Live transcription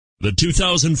The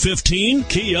 2015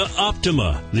 Kia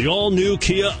Optima. The all-new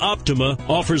Kia Optima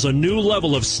offers a new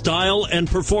level of style and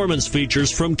performance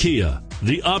features from Kia.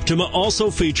 The Optima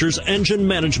also features engine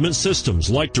management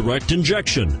systems like direct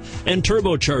injection and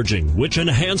turbocharging, which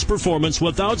enhance performance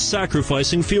without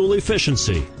sacrificing fuel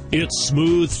efficiency. Its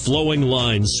smooth, flowing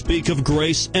lines speak of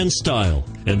grace and style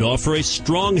and offer a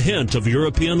strong hint of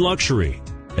European luxury.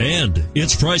 And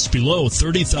it's priced below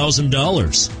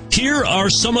 $30,000. Here are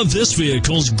some of this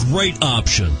vehicle's great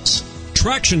options: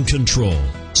 traction control,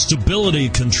 stability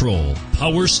control,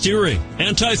 power steering,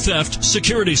 anti-theft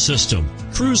security system,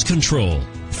 cruise control,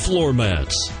 floor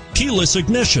mats, keyless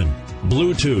ignition,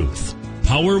 Bluetooth,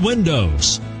 power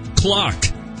windows, clock.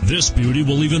 This beauty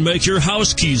will even make your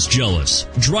house keys jealous.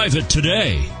 Drive it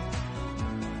today.